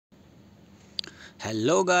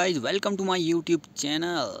Hello guys, welcome to my YouTube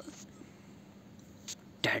channel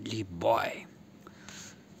Deadly Boy.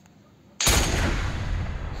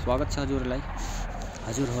 स्वागत छ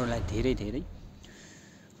हजुरहरूलाई धेरै धेरै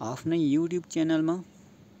आफ्नै YouTube च्यानलमा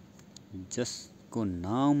जसको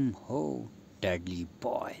नाम हो Deadly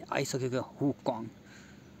Boy. आइसकेको हुकङ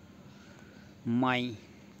माई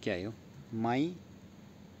क्या हो माई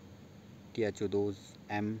THODOS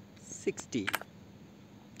M60.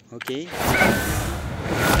 ओके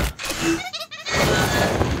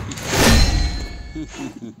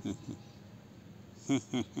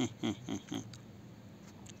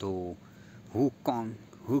तो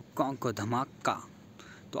हुकङ को धमाका.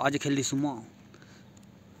 तो आज खेल्दैछु म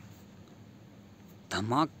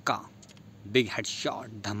धमाका बिग हेडशॉट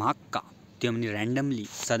धमाका. त्यो पनि र्यान्डमली,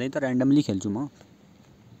 सधैँ त र्यान्डमली खेल्छु म.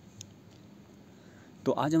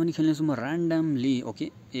 तो आज पनि खेल्नेछु म र्यान्डमली. ओके,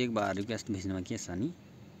 एक बार रिक्वेस्ट भेज्नुमा के छ नि,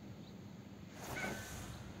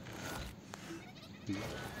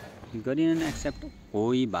 गरिएन एक्सेप्ट,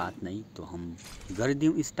 कोई बात नहीं. तो हम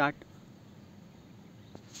गरिदिउँ स्टार्ट.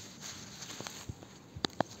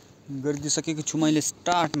 गरिदिसकेको छु मैले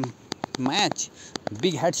स्टार्ट म्याच.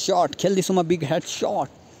 बिग हेडशॉट खेल्दैछु म. बिग हेडशॉट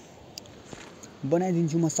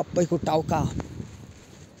बनाइदिन्छु म सबैको टाउका.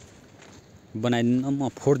 बनाइदिन्न म,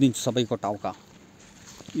 फोडिदिन्छु सबैको टाउका.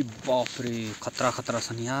 ई बाप रे, खतरा खतरा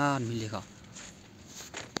छन् यार. मिलेगा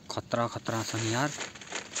खतरा खतरा छन् यार.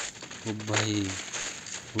 ओ भाई,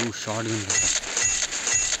 वो शॉटगन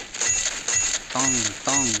टंग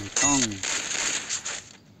टंग टंग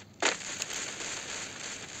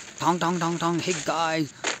टंग टंग टंग टंग. हे गाइस,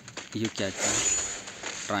 ये क्या है?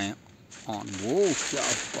 Try on. वो क्या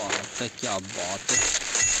बात है, क्या बात है.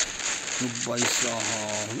 ओ भाई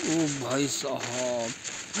साहब, ओ भाई साहब,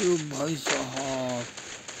 ओ भाई साहब.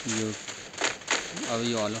 ये अब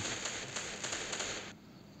ये वाला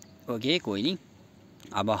ओके, कोई नहीं.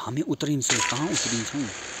 अब हामी उत्रिन्छौँ. कहाँ उत्रिन्छौँ?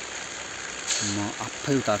 म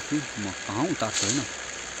आफै उतार्छु. म कहाँ उतार्छु होइन.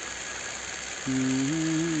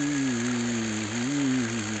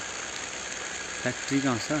 फ्याक्ट्री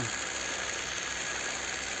कहाँ छ?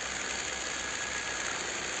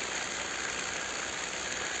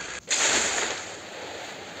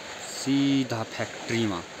 सीधा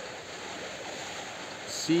फ्याक्ट्रीमा,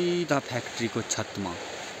 सीधा फ्याक्ट्रीको छतमा.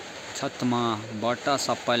 छतमाबाट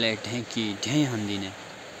सबैलाई ढेकी ढेँ हान्दिने.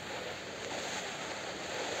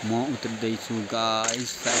 म उत्रिँदैछु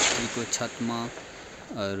गाइस फ्याक्ट्रीको छतमा.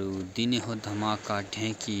 अरू दिने हो धमाका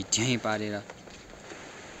ढेकी ढेँ पारेर.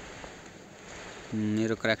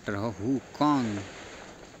 मेरो क्यारेक्टर हो हुकङ.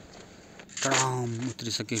 टडाम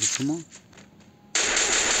उत्रिसकेको छु म.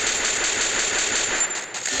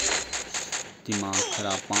 दिमाग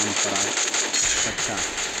खराब, पानी खराब. अच्छा,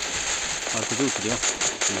 अर्को चाहिँ उत्रियो.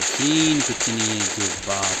 मसिन कुच्चिने जो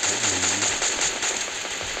बात है.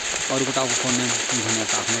 अरूको टाउको फोड्ने भने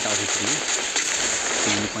आफ्नै टाउको थियो.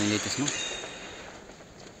 किनभने पहिले त्यसमा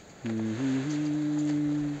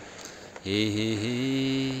हे हे हे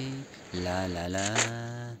ला ला ला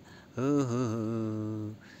हो हो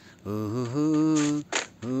हो हो हो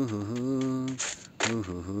हो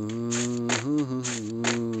हो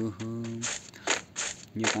हो.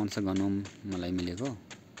 यो कौन सा गन मलाई मिलेको?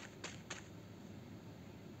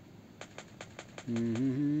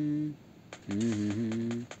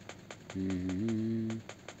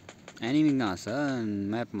 एनिमी कहाँ छ?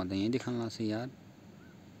 म्यापमा त यहीँ देखाउन लाग्छ यार.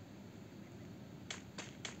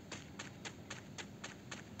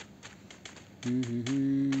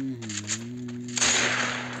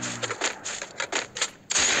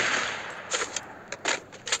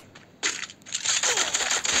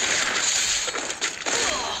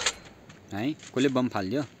 है कसले बम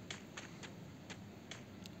फाल्दियो?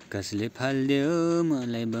 कसले फाल्दियो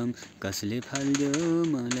मलाई बम? कसले फाल्दियो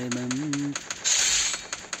मलाई bomb?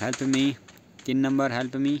 Help me. 3 number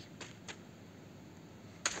help me.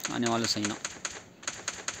 आने वाला छैन.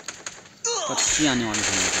 कति आने वाला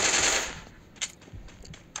छैन.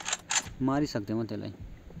 मारिसक्थेँ म त्यसलाई.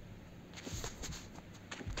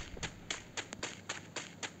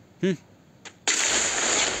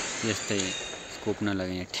 यस्तै स्कोप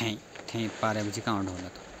नलगाइने ठ्याँ ठ्याँ पारेपछि कहाँ होला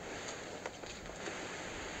त.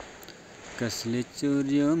 कसले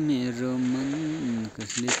चोर्यो मेरो मन?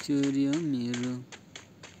 कसले चोर्यो मेरो?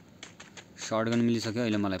 शॉटगन मिलिसक्यो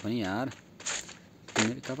अहिले मलाई पनि यार.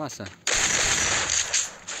 तिमीहरू कहाँ पास छ?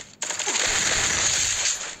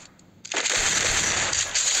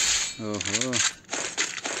 ओहो,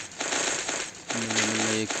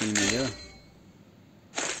 एक किल मिल्यो.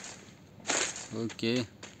 ओके,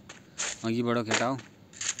 अघिबाट केटा हो.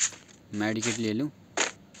 मेडिकेट लिएलु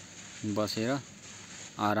बसेर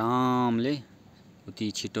आरामले. उति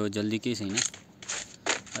छिटो जल्दी केही छैन.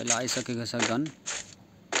 अहिले आइसकेको छ गन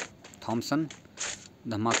थम्सन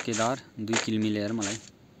धमाकेदार 2 किल मिलेर मलाई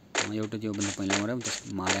एउटा त्यो भन्दा पहिला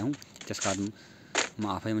मारे हुँ त्यसका बाद म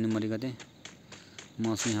आफै पनि मरिगथे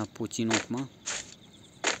म चाहिँ यहाँ पोचिनोकमा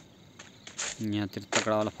यहाँतिर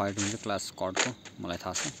तगडा वाला फाइट हुन्छ क्लास स्क्वाडको मलाई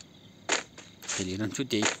थाहा छ खेलिरहन्छु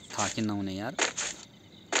त्यही थाहा किन नहुने यार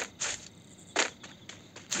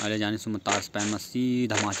अहिले जानेछु म तार स्प्यानमा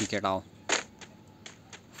सिधा माथि केटा हो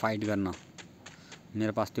फाइट गर्न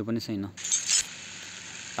मेरो पास त्यो पनि छैन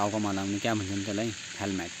टाउकोमा लगाउने क्या भन्छन् त्यसलाई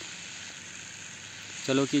हेलमेट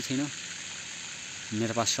चलो के छैन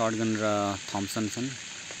मेरो पास शटगन र थम्सन छन्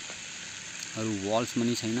अरू वल्स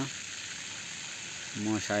पनि छैन म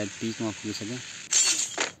सायद पिकमा पुगिसकेँ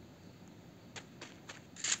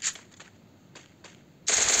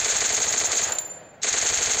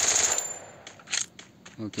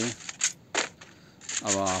ओके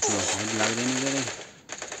अब आफ्नो हेड लाग्दैन धेरै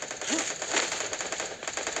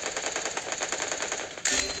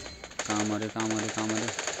कहाँ मरे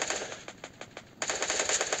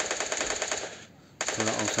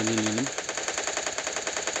थोड़ा औषधि लिनु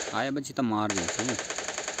आएपछि त मारिदिन्छु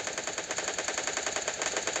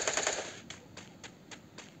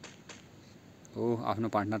ओ आफ्नो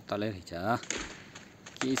पार्टनर तलै रहेछ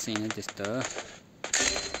केही छैन त्यस्तो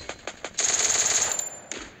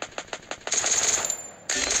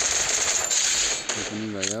यो पनि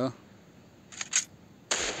गयो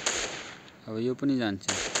अब यो पनि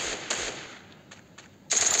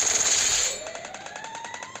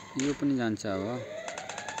जान्छ अब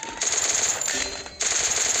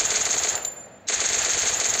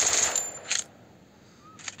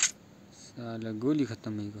साला गोली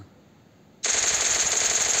खत्म भइगयो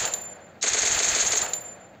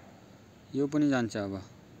यो पनि जान्छ अब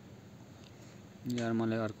यार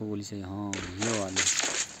मलाई अर्को गोली चाहिँ यो वाला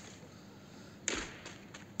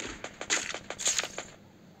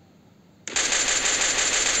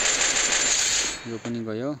यो पनि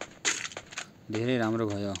गयो धेरै राम्रो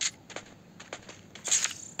भयो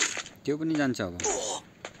त्यो पनि जान्छ अब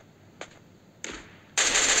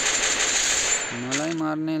मलाई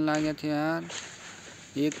मार्ने लागेको थियो यार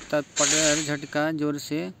एक त पटेर झटका जोर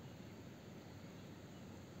से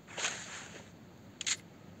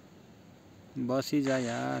बस ही जा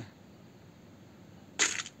यार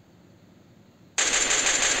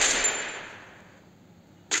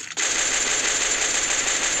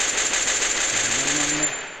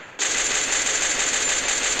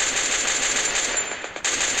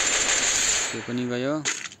त्यो पनि गयो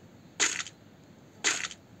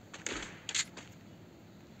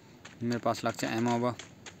मेरे पास लाग्छ एमो अब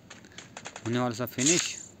हुने वाला छ फिनिश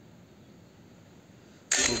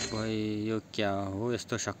ओ भाई यो क्या हो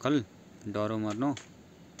यस्तो शक्ल डरो मर्नु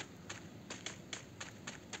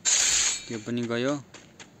त्यो पनि गयो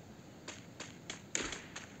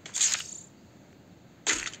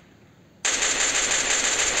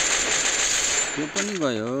त्यो पनि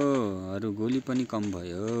गयो अरु गोली पनि कम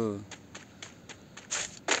भयो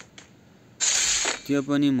त्यो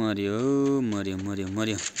पनि मर्यो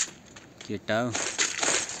केटा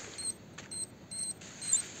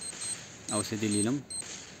औषधि लिलौं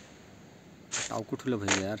टाउको ठुलो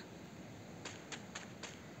भयो यार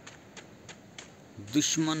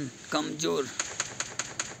दुश्मन कमजोर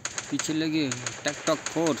पीछे लगे टक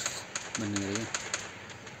फोर्स भन्ने गरे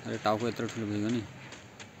अरे टाउको यत्रो ठुलो भयो नि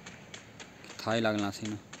थाहै लाग्ला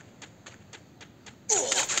छैन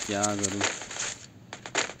क्या गरौँ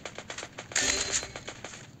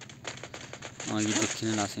अघि देखिन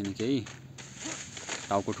लाग्दैन केही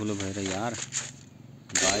टाउको ठुलो भएर यार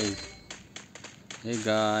गाइस हे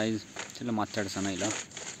गाइस चलो मात्ताड्छन् है ल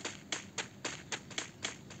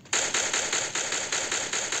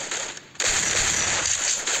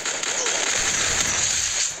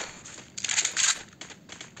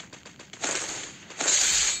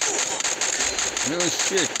ओ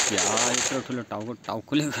शिट यार यत्रो ठुलो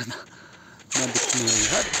टाउकोले गर्दा नदेखिने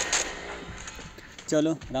यार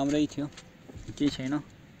चलो राम्रै थियो केही छैन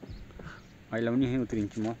अहिले पनि यही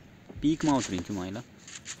उत्रिन्छु म पिकमा उत्रिन्छु म अहिले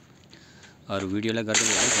अरु भिडियोलाई गर्दै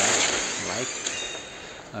लाइक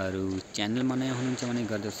अरु च्यानलमा नयाँ हुनुहुन्छ भने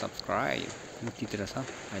गर्दै सब्स्क्राइब मुक्तितिर छ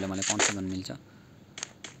अहिले मलाई कन्सर्न मिल्छ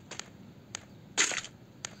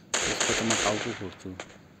त्यसको त म टाउको खोज्छु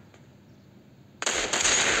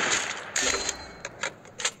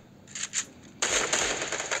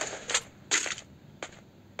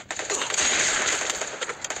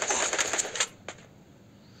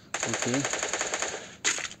ओके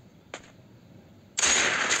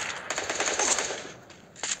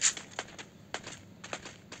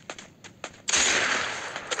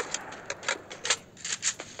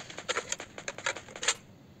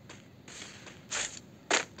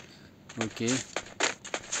ओके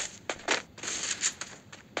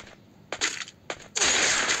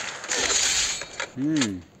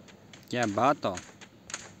क्या बात हो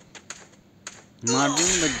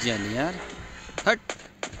मार्दिन बज्जाले यार हट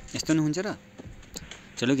यस्तो नि हुन्छ र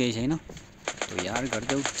चलो केही छैन तो यार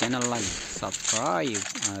गरिदेऊ च्यानललाई सब्सक्राइब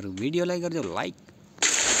अरु भिडियोलाई गरिदेऊ लाइक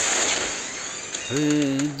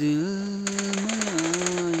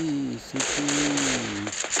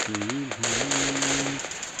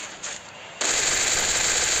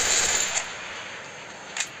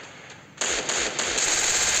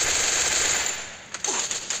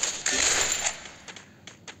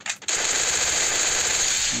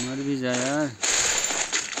मर भी जा यार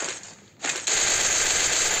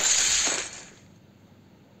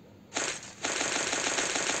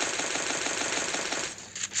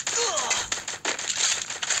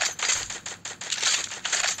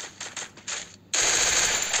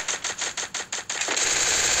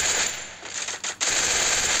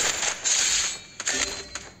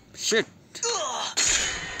शिट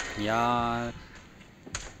यार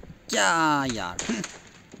क्या यार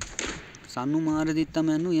सानू मार दिता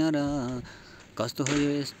मैनू यार कस्तो हो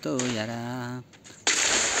यस्तो यार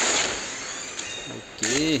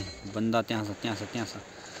ओके बंदा त्यहाँ छ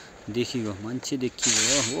देखिगयो मान्छे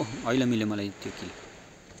देखिगयो हो अहिले मिल्यो मलाई त्यो किल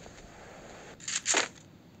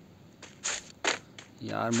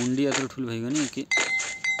यार मुंडी यत्रो ठुलो भइगयो नि के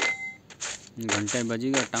घंटा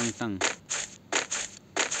बजिगयो टाङ टाङ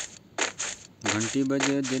घंटी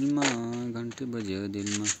बज्यो दिलमा घंटी बज्यो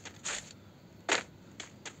दिलमा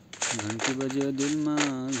घंटी बज्यो दिलमा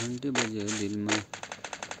घंटी बज्यो दिलमा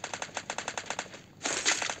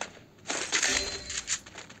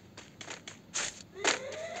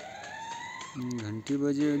घंटी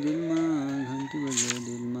बज्यो दिलमा घंटी बज्यो दिलमा घंटी बज्यो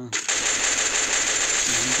दिलमा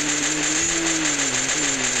घंटी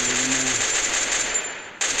बज्यो दिलमा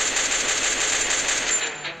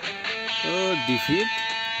तो डिफीट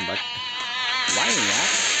बट वाई यार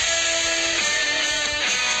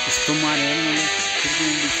इसको मारे यार मैंने फिर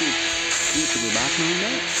डिफीट ये तो कोई बात नहीं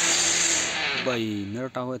है भाई मेरो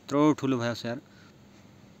टाउको यत्रो ठुलो भयो यार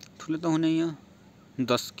ठुलो त हुनै हो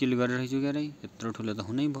 10 किल गरेर रहेछु क्या रे यत्रो ठुलो त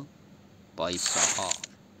हुनै भयो पैसा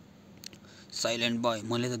साइलेन्ट बॉय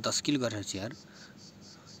मैले त 10 किल गरेर छु यार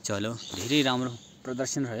चलो धेरै राम्रो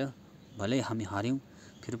प्रदर्शन रह्यो भले हामी हार्यौं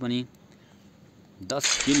फेरि पनि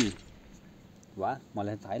 10 किल वाह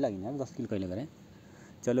मलाई थाहै लागेन यार 10 किल कहिले गरे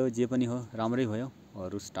चलो जे पनि हो राम्रै भयो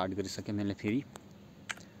अरु स्टार्ट गरिसके मैले फेरि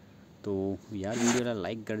तो यार भिडियोलाई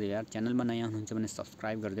लाइक गरिदेऊ यार च्यानलमा नयाँ हुनुहुन्छ भने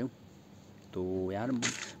सब्स्क्राइब गरिदेऊ तो यार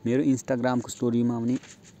मेरो इन्स्टाग्रामको स्टोरीमा पनि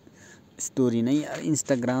स्टोरी नै यार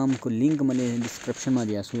इन्स्टाग्रामको लिंक मैले डिस्क्रिप्सनमा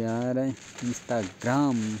दिएको छु यार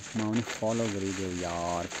इन्स्टाग्राममा पनि फलो गरिदेऊ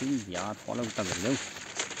यार प्लिज यार फलो त गरिदेऊ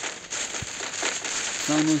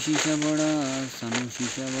सानो शीशा बडा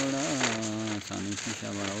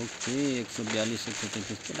ओके 142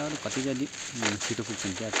 133 केटाहरु कति जति छिटो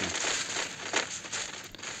पुग्छन् क्या त्यहाँ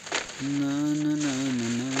ना ना ना ना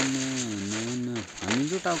ना ना ना हामी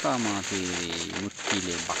जो टाउकामा फेरि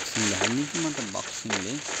मुट्टीले बक्सिङले हाल्ने कि मतलब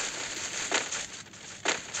बक्सिङले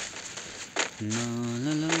ना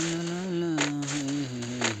ला ला ला ला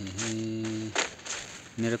हे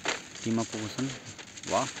मेरो टिममा को छन्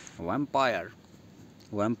वाह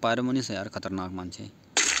भ्याम्पायर पनि छ यार खतरनाक मान्छे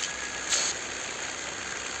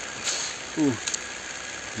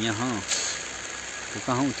यहाँ तो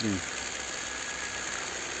कहाँ उत्रौं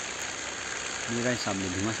मेरा हिसाबले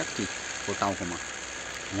भीमा शक्ति को टाउकोमा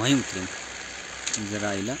वहीं उत्रौं जरा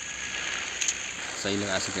आइला सही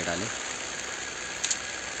लगाएछ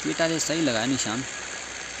केटाले सही लगायो निशान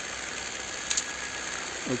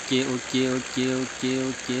okay okay okay okay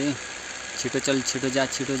okay छिटो चल छिटो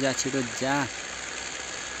जा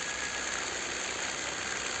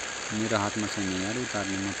मेरो हातमा छैन यार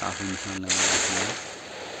उतार्ने म त आफै निशान लगाएको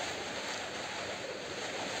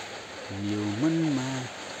यो मनमा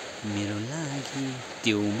मेरो लागि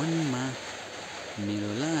त्यो मनमा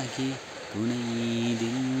मेरो लागि कुनै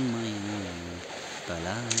दिन माया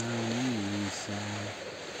पलाउने छ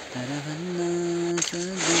तर भन्न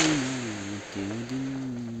सक्दैन त्यो दिन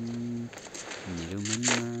मेरो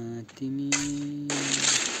मनमा तिमी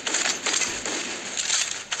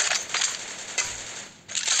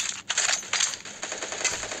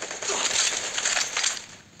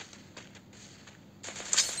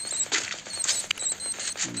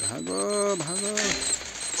भागो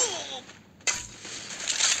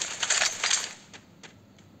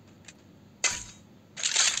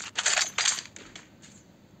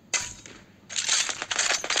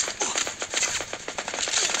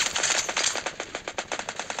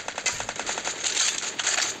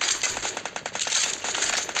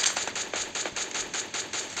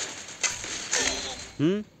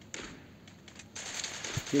ये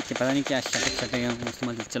पता नहीं क्या शटक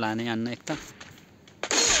मतलब चलाने आना एक था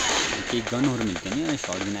कि गन और मिलते नहीं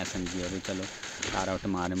शॉर्ट गन SMG और चलो कार आउट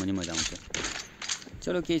मारे मुझे मजा आउँछ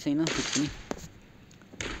चलो के छैन कुछ पनि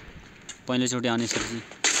पहिलोचोटि आउने सब्जी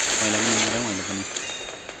पहिला पनि मऱ्यो मैले पनि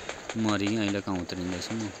मरि अहिले कहाँ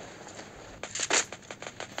उत्रिँदैछु म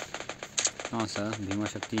कहाँ छ भीमा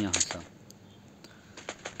शक्ति यहाँ छ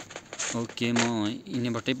ओके म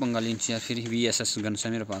यिनीबाटै पंगा लिन्छु यार फेरि VSS गन छ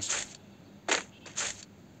मेरो पास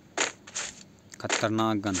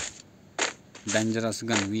खतरनाक गन डेंजरस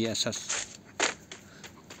गन VSS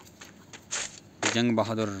जंग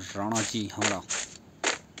बहादुर राणा जी हमरा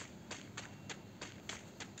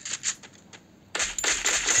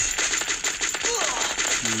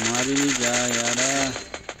मारी जा यार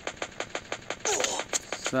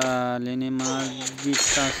साले ने मार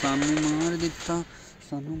दिता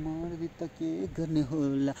सानू मार दिता के गर्ने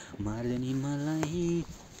होला मार देनी मलाई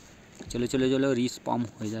चलो चलो चलो रिस्पॉम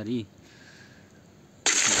हो जा रही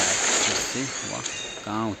से वाह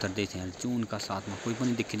कहाँ उतर्दै थियो यार जुनका साथमा कोही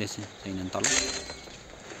पनि देखिँदैछ छैन तल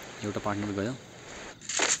एउटा पार्टनर गयो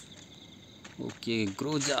ओके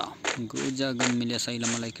ग्रोजा गन मिलेछ अहिले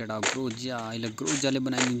मलाई केटा ग्रोजा अहिले ग्रोजाले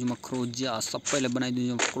बनाइदिन्छु म क्रोजा सबैले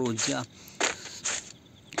बनाइदिन्छु म क्रोजा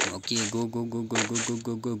okay go go go go go go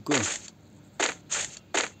go go go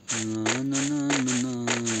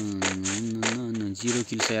zero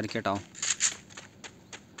kill छ यार केटा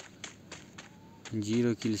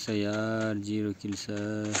 0 किल छ यार 0 किल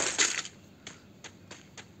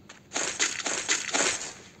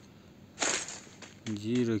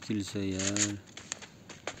छ यार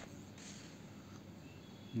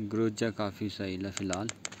ग्रोजा काफी सही है फिलहाल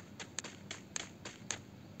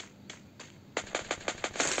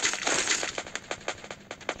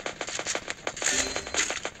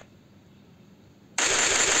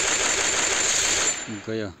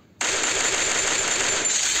गयो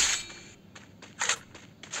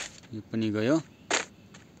यो पनि गयो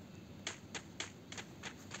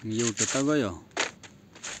एउटा त गयो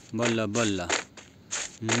बल्ल बल्ल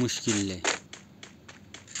मुस्किलले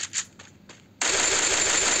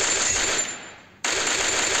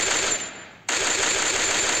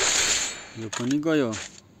यो पनि गयो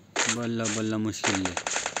बल्ल बल्ल मुस्किलले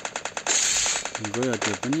गयो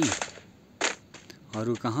त्यो पनि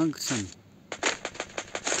अरु कहाँ छन्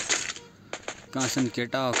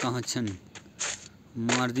केटा कहाँ छन्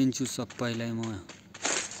मार्दिन्छु सबैलाई म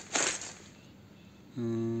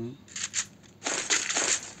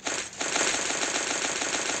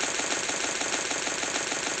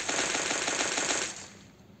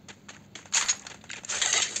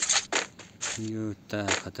यो त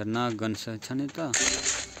खतरनाक गन छ नि त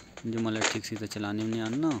जो मलाई ठिकसित चलाने पनि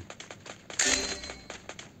आन्न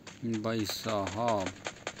भाइ साहब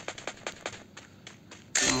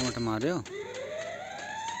कहाँबाट मार्यो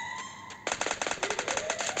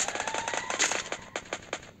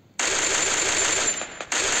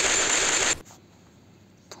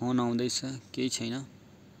फोन आउँदैछ केही छैन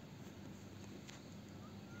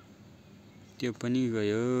त्यो पनि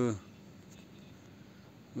गयो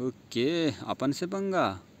ओके अपन से पंगा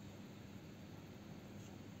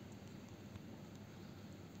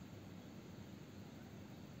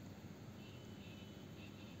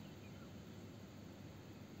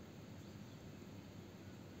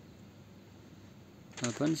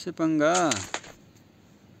अपन से पंगा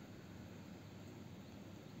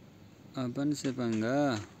अपन से पंगा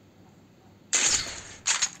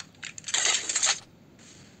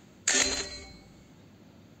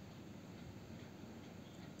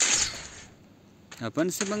अपन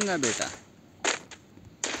से पंगा बेटा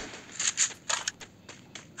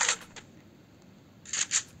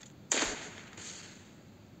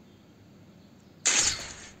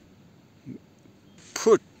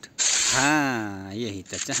फुट हाँ यही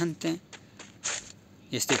तो चाहन्थे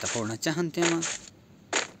यस्तै त पढ्न चाहन्थे म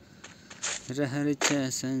रहर छ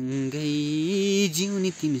सँगै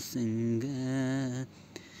जिउने तिमीसँग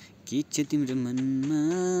के छ तिम्रो मनमा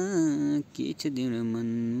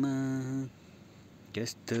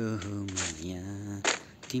कस्तो हो माया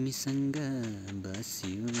तिमीसँग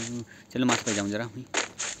बस्यो चलो माथि पे जाउँ जरा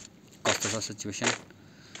कस्तो छ सिचुएसन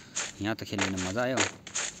यहाँ त खेल्न मजा आयो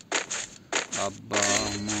अब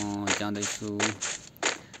म जाँदैछु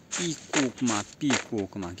पिकोकमा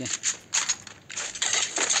क्या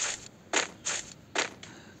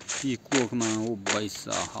पिकोकमा ओ भाइ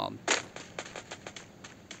साहब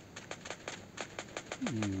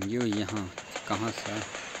यो यहाँ कहाँ छ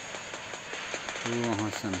वहाँ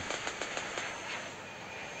छन्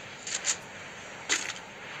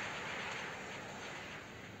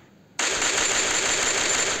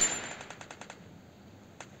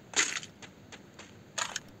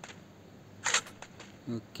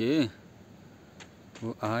के वो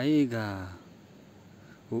आएगा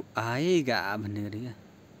भनेर क्या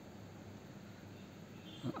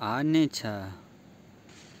आने छ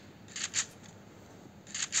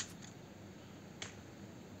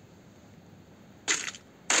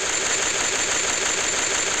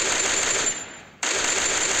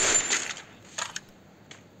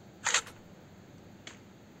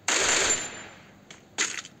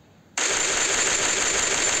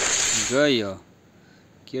गयो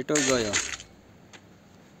केटो गयो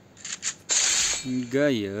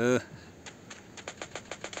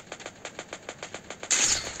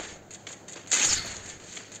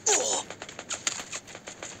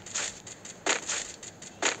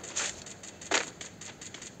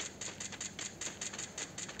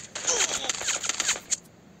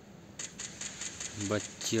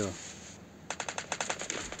बच्चो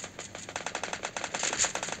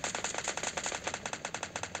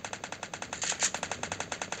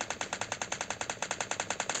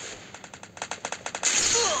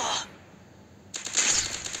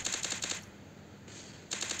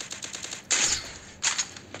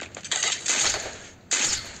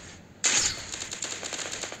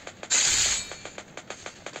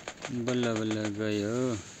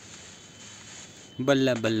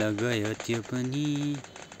बल्ल बल्ल गयो त्यो पनि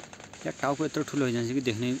यार टाउको यत्रो ठुलो होइजान्छ कि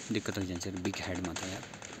देख्नै दिक्कत होइजान्छ बिग हेडमा त यार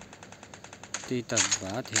त्यही त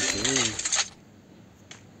बात थियो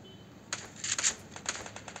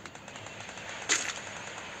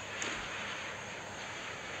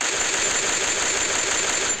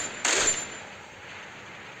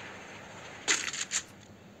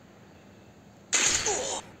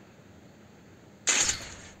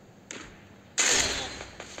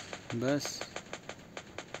बस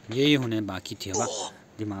यही होने बाकी थियो बा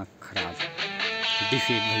दिमाग खराब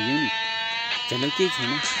डिफिट भयो नि चलो केही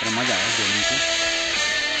छैन तर मजा आयो गेम को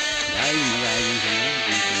भाइ मजा आयो गेम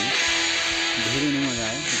खेल्न धेरै नै मजा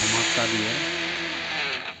आयो धमाका दियो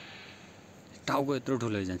टाउको यत्रो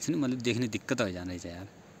ठुलो भइजान्छ नि मैले देख्ने दिक्कत भइजान्छ यार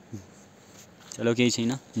चलो केही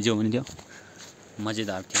छैन जो पनि थियो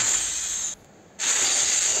मजेदार थियो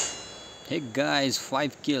हे गाइस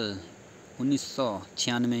 5 किल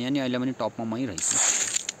 1996 यानी अहिले पनि टपमा मै रहेछ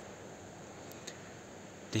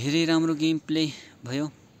धेरै राम्रो गेम प्ले भयो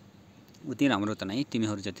उति राम्रो त नै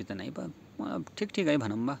तिमीहरु जति त नै ठीक है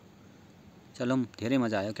भनौं बा चलो धेरै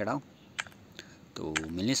मजा आयो केटा तो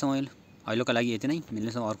मिल्ने समय अहिलेको लागि यति नै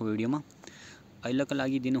मिल्ने समय अर्को भिडियोमा अहिलेको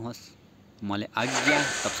लागि दिनुहोस् मलाई आज्ञा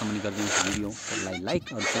तबसम्म गरिदिनुहोस् भिडियोलाई लाइक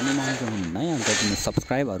और च्यानलमा हुनुहुन्छ नयाँ गरिदिनुहोस्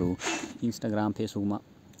सब्स्क्राइब इन्स्टाग्राम फेसबुकमा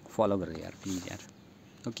फलो गरेर यार प्लिज यार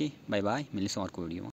ओके बाय बाय मिल्ने समय अर्को भिडियोमा